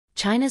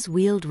China's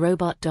wheeled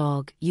robot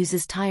dog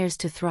uses tires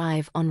to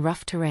thrive on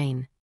rough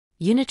terrain.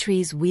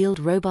 Unitree's wheeled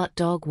robot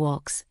dog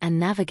walks and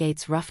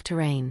navigates rough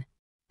terrain.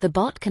 The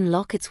bot can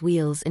lock its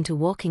wheels into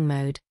walking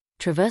mode,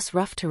 traverse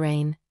rough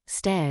terrain,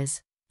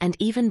 stairs, and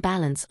even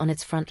balance on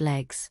its front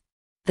legs.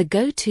 The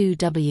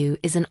Go2-W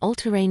is an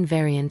all-terrain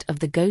variant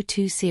of the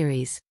Go2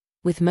 series,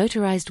 with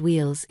motorized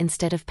wheels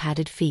instead of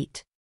padded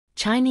feet.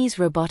 Chinese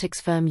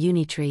robotics firm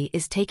Unitree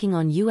is taking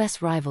on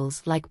US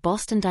rivals like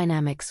Boston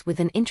Dynamics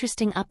with an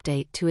interesting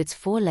update to its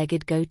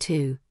four-legged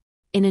Go2.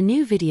 In a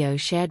new video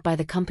shared by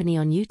the company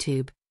on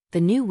YouTube,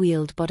 the new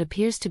wheeled bot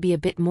appears to be a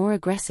bit more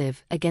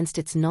aggressive against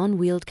its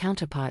non-wheeled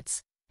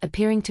counterparts,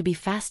 appearing to be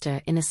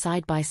faster in a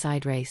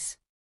side-by-side race.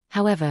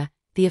 However,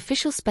 the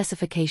official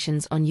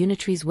specifications on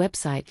Unitree's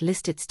website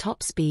list its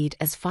top speed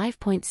as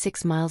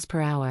 5.6 miles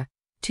per hour,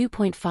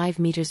 2.5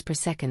 meters per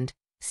second,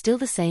 still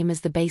the same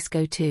as the base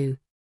Go2.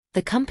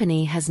 The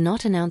company has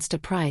not announced a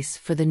price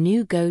for the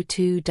new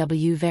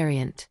Go2-W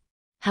variant.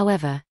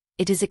 However,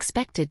 it is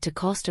expected to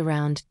cost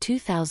around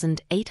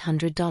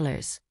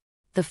 $2,800.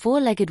 The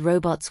four-legged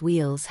robot's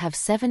wheels have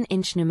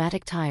 7-inch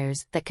pneumatic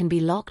tires that can be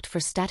locked for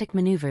static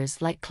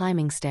maneuvers like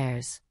climbing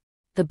stairs.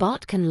 The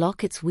bot can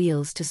lock its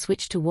wheels to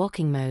switch to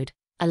walking mode,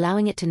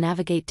 allowing it to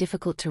navigate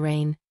difficult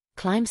terrain,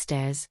 climb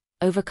stairs,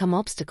 overcome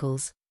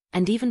obstacles,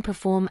 and even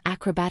perform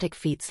acrobatic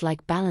feats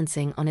like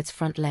balancing on its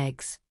front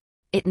legs.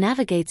 It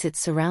navigates its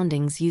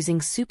surroundings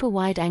using super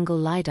wide-angle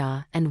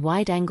LiDAR and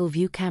wide-angle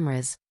view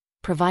cameras,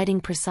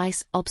 providing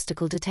precise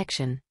obstacle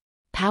detection.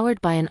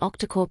 Powered by an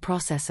octa-core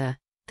processor,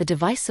 the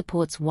device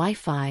supports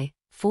Wi-Fi,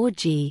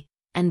 4G,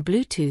 and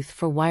Bluetooth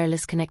for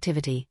wireless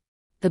connectivity.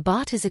 The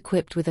bot is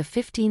equipped with a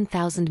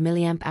 15,000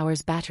 mAh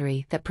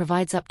battery that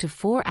provides up to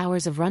 4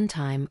 hours of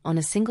runtime on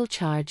a single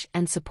charge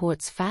and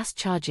supports fast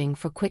charging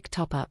for quick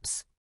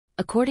top-ups.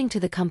 According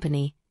to the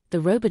company, the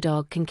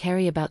RoboDog can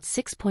carry about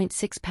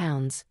 6.6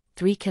 pounds,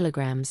 3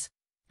 kilograms,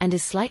 and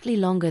is slightly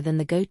longer than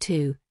the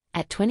Go2,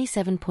 at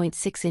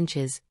 27.6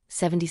 inches,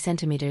 70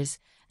 centimeters,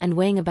 and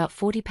weighing about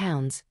 40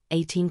 pounds,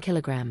 18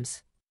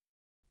 kilograms.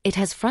 It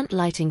has front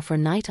lighting for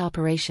night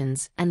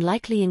operations and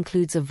likely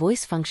includes a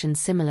voice function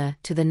similar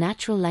to the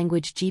natural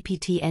language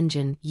GPT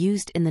engine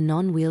used in the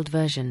non-wheeled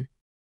version.